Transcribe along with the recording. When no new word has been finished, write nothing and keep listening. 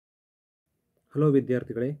Hello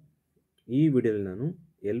ವಿದ್ಯಾರ್ಥಿಗಳೇ, ಈ ವಿಡಿಯೋದಲ್ಲಿ ನಾನು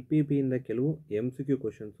LPP ಇಂದ ಕೆಲವು MCQ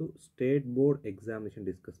questions state board examination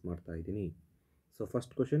discuss ಮಾಡ್ತಾ ಇದ್ದೀನಿ. ಸೊ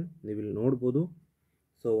ಫಸ್ಟ್ ಕ್ವೆಶನ್ ನೀವು ಇಲ್ಲಿ ನೋಡ್ಬೋದು.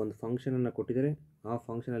 ಸೊ ಒಂದು ಫಂಕ್ಷನನ್ನು ಕೊಟ್ಟಿದ್ದಾರೆ, ಆ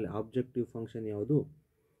ಫಂಕ್ಷನಲ್ಲಿ ಆಬ್ಜೆಕ್ಟಿವ್ ಫಂಕ್ಷನ್ ಯಾವುದು?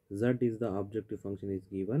 Z is the objective function is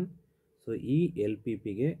given. So ಈ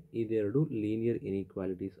LPPಗೆ ಇದೆರಡು ಲೀನಿಯರ್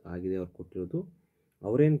ಇನ್ಇಕ್ವಾಲಿಟೀಸ್ ಆಗಿದೆ ಅವ್ರು ಕೊಟ್ಟಿರೋದು.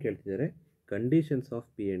 ಅವರೇನು ಕೇಳ್ತಿದ್ದಾರೆ? Conditions of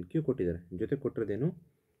P and Q ಕೊಟ್ಟಿದ್ದಾರೆ. ಜೊತೆ ಕೊಟ್ಟಿರೋದೇನು?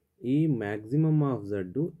 ಈ ಮ್ಯಾಕ್ಸಿಮಮ್ ಆಫ್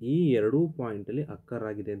ಝಡ್ಡು ಈ ಎರಡೂ ಪಾಯಿಂಟಲ್ಲಿ ಅಕ್ಕರ್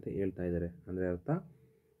ಆಗಿದೆ ಅಂತ ಹೇಳ್ತಾ ಇದ್ದಾರೆ. ಅಂದರೆ ಅರ್ಥ,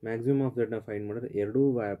 ಮ್ಯಾಕ್ಸಿಮಮ್ ಆಫ್ ಝಡ್ನ ಫೈಂಡ್ ಮಾಡಿದ್ರೆ ಎರಡೂ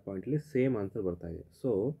ಪಾಯಿಂಟಲ್ಲಿ ಸೇಮ್ ಆನ್ಸರ್ ಬರ್ತಾ ಇದೆ.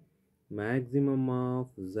 So maximum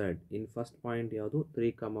of Z in first point ಯಾವುದು?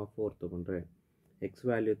 3,4 ತೊಗೊಂಡ್ರೆ ಎಕ್ಸ್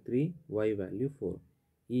ವ್ಯಾಲ್ಯೂ 3, ವೈ ವ್ಯಾಲ್ಯೂ 4.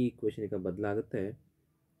 ಈ ಈಕ್ವೇಷನ್ ಈಗ ಬದಲಾಗುತ್ತೆ.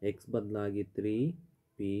 ಎಕ್ಸ್ ಬದಲಾಗಿ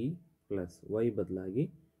 3p ಪ್ಲಸ್ ವೈ ಬದಲಾಗಿ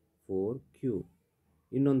 4q.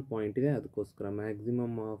 ಇನ್ನೊಂದು ಪಾಯಿಂಟ್ ಇದೆ, ಅದಕ್ಕೋಸ್ಕರ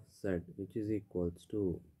maximum of Z which is equals to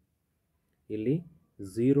ಇಲ್ಲಿ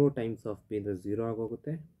 0 ಟೈಮ್ಸ್ ಆಫ್ ಪಿ ಅಂದರೆ 0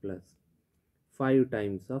 ಆಗೋಗುತ್ತೆ, ಪ್ಲಸ್ 5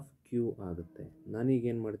 ಟೈಮ್ಸ್ ಆಫ್ ಕ್ಯೂ ಆಗುತ್ತೆ.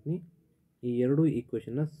 ನಾನೀಗೇನು ಮಾಡ್ತೀನಿ? ಈ ಎರಡೂ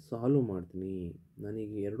ಈಕ್ವೇಷನ್ನ ಸಾಲ್ವ್ ಮಾಡ್ತೀನಿ.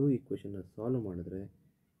 ನಾನೀಗ ಎರಡೂ ಈಕ್ವೇಷನ್ನ ಸಾಲ್ವ್ ಮಾಡಿದ್ರೆ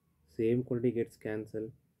ಸೇಮ್ ಕ್ವಾಂಟಿಟಿ ಗೆಟ್ಸ್ ಕ್ಯಾನ್ಸಲ್.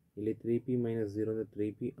 ಇಲ್ಲಿ 3p ಮೈನಸ್ 0 ಅಂದರೆ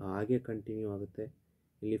 3p ಹಾಗೆ ಕಂಟಿನ್ಯೂ ಆಗುತ್ತೆ.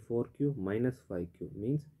 ಇಲ್ಲಿ 4q minus 5q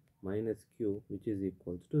means minus q which is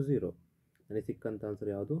equals to 0. ನನಗೆ ಸಿಕ್ಕಂಥ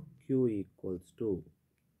ಆನ್ಸರ್ ಯಾವುದು? q equals to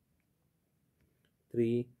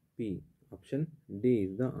 3p. Option D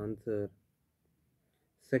is the answer.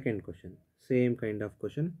 Second question, same kind of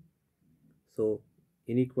question. So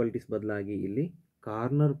inequalities ಬದಲಾಗಿ ಇಲ್ಲಿ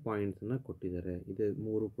corner ಪಾಯಿಂಟ್ಸನ್ನು ಕೊಟ್ಟಿದ್ದಾರೆ. ಇದು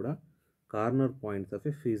ಮೂರು ಕೂಡ corner points of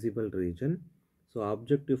A feasible region. So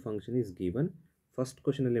objective function is given. First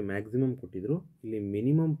ಕ್ವಶನಲ್ಲಿ maximum ಕೊಟ್ಟಿದ್ರು, ಇಲ್ಲಿ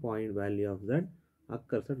minimum point value of Z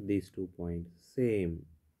occurs at these 2 points. Same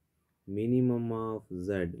minimum of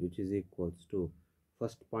Z which is equals to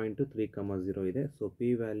first point 3,0 ಇದೆ. So P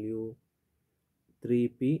value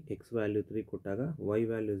 3p, x value 3 ಕೊಟ್ಟಾಗ y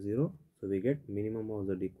value 0. So we get minimum of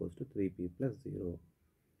z equals to 3p plus 0.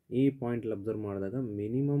 ಈ ಪಾಯಿಂಟಲ್ಲಿ observe ಮಾಡಿದಾಗ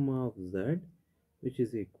minimum of z which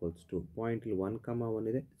is equals to ಪಾಯಿಂಟಲ್ಲಿ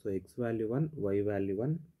 1,1 ಇದೆ. So x value 1, y value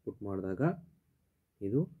 1 ಪುಟ್ ಮಾಡಿದಾಗ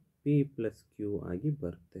ಇದು p plus q ಆಗಿ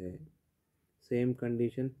ಬರುತ್ತೆ. Same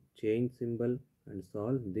condition, change symbol and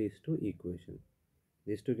solve these two equation.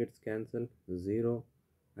 These two gets cancel 0.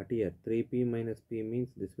 at here 3p minus p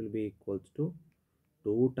means this will be equals to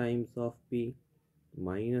 2 times of p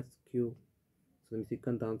minus q. So ನಿಮ್ಗೆ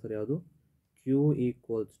ಸಿಕ್ಕಂಥ answer ಯಾವುದು? q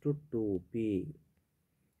equals to 2p.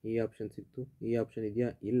 ಈ option ಸಿಕ್ತು. ಈ option ಇದೆಯಾ?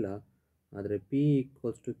 ಇಲ್ಲ. ಆದರೆ p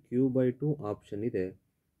equals to q/2 option ಇದೆ.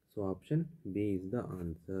 So option B is the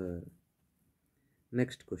answer.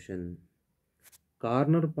 Next question,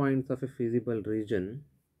 corner points of A feasible region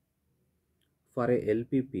for A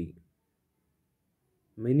LPP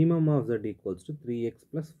minimum of Z equals to 3x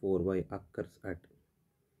plus 4y occurs at.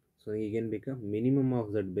 So ಈಗೇನು ಬೇಕಾ? Minimum of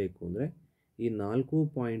Z ಬೇಕು ಅಂದರೆ ಈ 4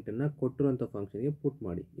 ಪಾಯಿಂಟನ್ನು ಕೊಟ್ಟಿರೋಂಥ ಫಂಕ್ಷನ್ಗೆ ಪುಟ್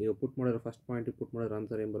ಮಾಡಿ. ಈಗ ಪುಟ್ ಮಾಡಿದ್ರೆ first ಪಾಯಿಂಟಿಗೆ ಪುಟ್ ಮಾಡಿದ್ರೆ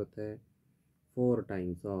ಆನ್ಸರ್ ಏನು ಬರುತ್ತೆ? 4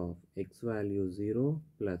 times of X value 0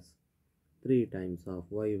 plus 3 times of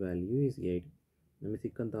Y value is 8. ನಮಗೆ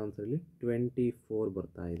ಸಿಕ್ಕಂಥ ಆನ್ಸರಲ್ಲಿ 24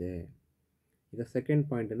 ಬರ್ತಾ ಇದೆ. ಈಗ ಸೆಕೆಂಡ್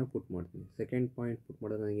ಪಾಯಿಂಟನ್ನು ಪುಟ್ ಮಾಡ್ತೀನಿ. ಸೆಕೆಂಡ್ ಪಾಯಿಂಟ್ ಪುಟ್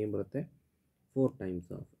ಮಾಡಿದ್ರೆ ನನಗೆ ಏನು ಬರುತ್ತೆ? 4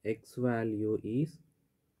 times of X value is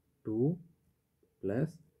 2 plus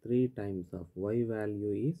 3 times of y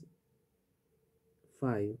value is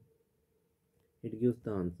 5. It gives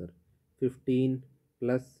the answer 15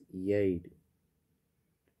 plus 8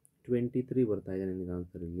 23 ಬರ್ತಾ ಇದೆ ನನಗೆ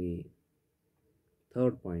ಆನ್ಸರ್ ಇಲ್ಲಿ.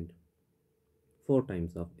 Third point, 4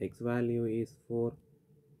 times of x value is 4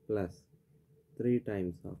 plus 3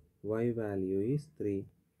 times of y value is 3.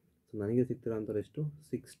 So ನನಗೆ ಸಿಗ್ತಿರೋ answer ಎಷ್ಟು?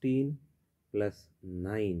 16 plus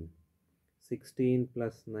 9. 16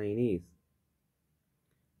 plus 9 is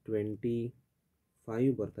 25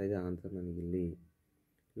 ಬರ್ತಾ ಇದೆ answer ನನಗಿಲ್ಲಿ.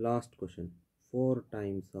 Last question, 4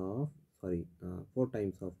 times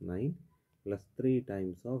of 9 plus 3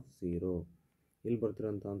 times of 0. ಇಲ್ಲಿ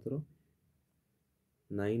ಬರ್ತಿರೋಂಥ answer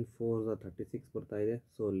 9 4s are 36 ಬರ್ತಾ ಇದೆ.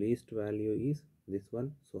 So list value is this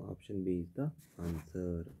one. So option B is the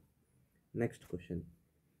answer. Next question,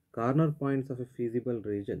 corner points of A feasible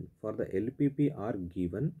region for the LPP are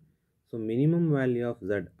given. So minimum value of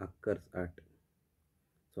Z occurs at.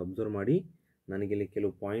 So observe ಮಾಡಿ, ನನಗಿಲ್ಲಿ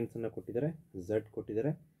ಕೆಲವು ಪಾಯಿಂಟ್ಸನ್ನು ಕೊಟ್ಟಿದ್ದಾರೆ, Z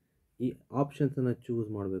ಕೊಟ್ಟಿದ್ದಾರೆ. ಈ ಆಪ್ಷನ್ಸನ್ನು choose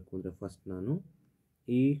ಮಾಡಬೇಕು ಅಂದರೆ first ನಾನು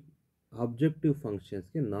ಈ objective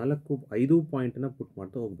ಫಂಕ್ಷನ್ಸ್ಗೆ 5 ಪಾಯಿಂಟನ್ನು ಪುಟ್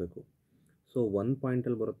ಮಾಡ್ತಾ ಹೋಗಬೇಕು. ಸೊ 1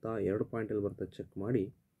 ಪಾಯಿಂಟಲ್ಲಿ ಬರುತ್ತಾ, 2 ಪಾಯಿಂಟಲ್ಲಿ ಬರುತ್ತಾ ಚೆಕ್ ಮಾಡಿ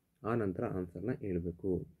ಆ ನಂತರ ಆನ್ಸರ್ನ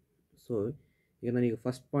ಹೇಳಬೇಕು. ಸೊ ಈಗ ನಾನೀಗ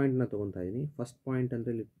ಫಸ್ಟ್ ಪಾಯಿಂಟನ್ನ ತೊಗೊತಾ ಇದ್ದೀನಿ. ಫಸ್ಟ್ ಪಾಯಿಂಟ್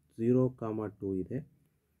ಅಂದರೆ ಇಲ್ಲಿ 0,2 ಇದೆ.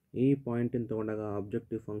 ಈ ಪಾಯಿಂಟನ್ನು ತೊಗೊಂಡಾಗ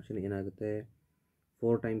ಆಬ್ಜೆಕ್ಟಿವ್ ಫಂಕ್ಷನ್ ಏನಾಗುತ್ತೆ?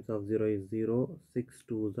 4 times of 0 is 0, 6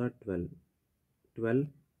 2s are 12. 12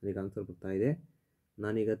 ನನಗೆ ಆನ್ಸರ್ ಬರ್ತಾ ಇದೆ.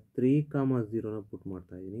 ನಾನೀಗ 3,0ನ ಪುಟ್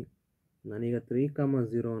ಮಾಡ್ತಾಯಿದ್ದೀನಿ. ನಾನೀಗ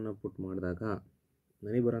 3,0ನ ಪುಟ್ ಮಾಡಿದಾಗ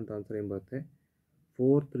ನನಗೆ ಬರೋಂಥ ಆನ್ಸರ್ ಏನು ಬರುತ್ತೆ?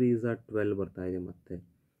 4 3s are 12 ಬರ್ತಾ ಇದೆ. ಮತ್ತೆ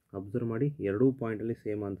ಅಬ್ಸರ್ವ್ ಮಾಡಿ, ಎರಡೂ ಪಾಯಿಂಟಲ್ಲಿ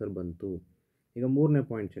ಸೇಮ್ ಆನ್ಸರ್ ಬಂತು. ಈಗ ಮೂರನೇ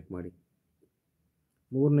ಪಾಯಿಂಟ್ ಚೆಕ್ ಮಾಡಿ.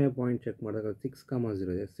 ಮೂರನೇ ಪಾಯಿಂಟ್ ಚೆಕ್ ಮಾಡಿದಾಗ 6,0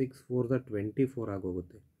 ಇದೆ. 6 4s are 24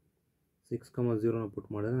 ಆಗೋಗುತ್ತೆ. 6,0ನ ಪುಟ್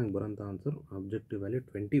ಮಾಡಿದಾಗ ನನಗೆ ಬರೋಂಥ ಆನ್ಸರ್ ಆಬ್ಜೆಕ್ಟಿವ್ ವ್ಯಾಲ್ಯೂ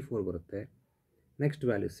 24 ಬರುತ್ತೆ. ನೆಕ್ಸ್ಟ್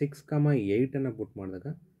ವ್ಯಾಲ್ಯೂ 6,8 ಪುಟ್ ಮಾಡಿದಾಗ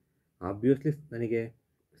ಆಬ್ವಿಯಸ್ಲಿ ನನಗೆ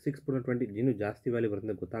 6 ಇನ್ನೂ ಜಾಸ್ತಿ ವ್ಯಾಲ್ಯೂ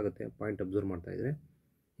ಬರುತ್ತೆ ಗೊತ್ತಾಗುತ್ತೆ, ಪಾಯಿಂಟ್ ಅಬ್ಸರ್ವ್ ಮಾಡ್ತಾಯಿದ್ರೆ.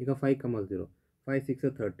 ಈಗ 5,0 5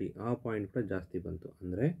 6 30, ಆ ಪಾಯಿಂಟ್ ಕೂಡ ಜಾಸ್ತಿ ಬಂತು.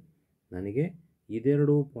 ಅಂದರೆ ನನಗೆ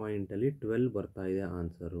ಇದೆರಡು ಪಾಯಿಂಟಲ್ಲಿ 12 ಬರ್ತಾ ಇದೆ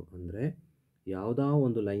ಆನ್ಸರು. ಅಂದರೆ ಯಾವುದೋ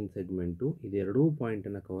ಒಂದು ಲೈನ್ ಸೆಗ್ಮೆಂಟು ಇದೆರಡೂ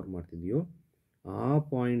ಪಾಯಿಂಟನ್ನು ಕವರ್ ಮಾಡ್ತಿದೆಯೋ ಆ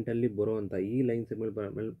ಪಾಯಿಂಟಲ್ಲಿ ಬರುವಂಥ ಈ ಲೈನ್ ಸೆಗ್ಮೆಂಟ್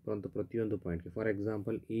ಬರುವಂಥ ಪ್ರತಿಯೊಂದು ಪಾಯಿಂಟ್ಗೆ, ಫಾರ್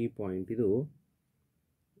ಎಕ್ಸಾಂಪಲ್ ಈ ಪಾಯಿಂಟ್ ಇದು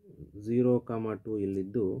 0,2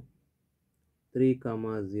 ಇಲ್ಲಿದ್ದು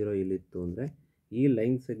 3,0 ಇಲ್ಲಿತ್ತು ಅಂದರೆ ಈ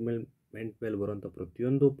ಲೈನ್ ಸೆಗ್ಮೆಂಟ್ ಮೇಲೆ ಬರುವಂಥ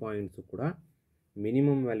ಪ್ರತಿಯೊಂದು ಪಾಯಿಂಟ್ಸು ಕೂಡ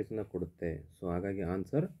ಮಿನಿಮಮ್ ವ್ಯಾಲ್ಯೂಸನ್ನು ಕೊಡುತ್ತೆ. ಸೊ ಹಾಗಾಗಿ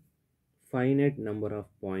answer finite number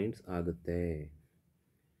of points ಆಗುತ್ತೆ.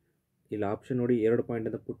 ಇಲ್ಲಿ ಆಪ್ಷನ್ ನೋಡಿ, 2 ಪಾಯಿಂಟ್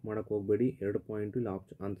ಅಂತ ಪುಟ್ ಮಾಡೋಕ್ಕೆ ಹೋಗಬೇಡಿ. 2 ಪಾಯಿಂಟು ಇಲ್ಲಿ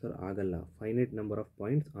ಆನ್ಸರ್ ಆಗಲ್ಲ. Finite number of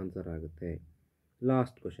points answer ಆಗುತ್ತೆ.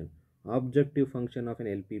 Last question, objective function of N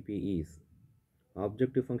LPP is.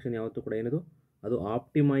 Objective function ಯಾವತ್ತೂ ಕೂಡ ಏನದು? ಅದು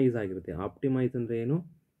ಆಪ್ಟಿಮೈಸ್ ಆಗಿರುತ್ತೆ. ಆಪ್ಟಿಮೈಸ್ ಅಂದರೆ ಏನು?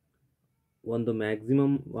 ಒಂದು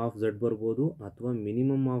ಮ್ಯಾಕ್ಸಿಮಮ್ ಆಫ್ Z ಬರ್ಬೋದು ಅಥವಾ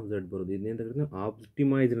ಮಿನಿಮಮ್ ಆಫ್ Z ಬರ್ಬೋದು. ಇದನ್ನೇನು ಕರಿತೀವಿ?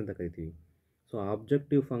 ಆಪ್ಟಿಮೈಸರ್ ಅಂತ ಕರಿತೀವಿ. ಸೊ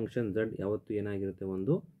ಆಬ್ಜೆಕ್ಟಿವ್ ಫಂಕ್ಷನ್ Z ಯಾವತ್ತೂ ಏನಾಗಿರುತ್ತೆ?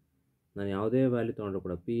 ಒಂದು ನಾನು ಯಾವುದೇ ವ್ಯಾಲ್ಯೂ ತೊಗೊಂಡ್ರು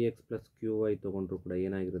ಕೂಡ Px + Qy ತೊಗೊಂಡ್ರು ಕೂಡ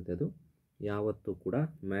ಏನಾಗಿರುತ್ತೆ? ಅದು ಯಾವತ್ತೂ ಕೂಡ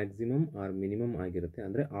ಮ್ಯಾಕ್ಸಿಮಮ್ ಆರ್ ಮಿನಿಮಮ್ ಆಗಿರುತ್ತೆ,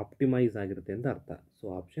 ಅಂದರೆ ಆಪ್ಟಿಮೈಸ್ ಆಗಿರುತ್ತೆ ಅಂತ ಅರ್ಥ. So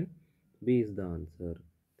option B is the answer.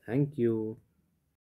 Thank you.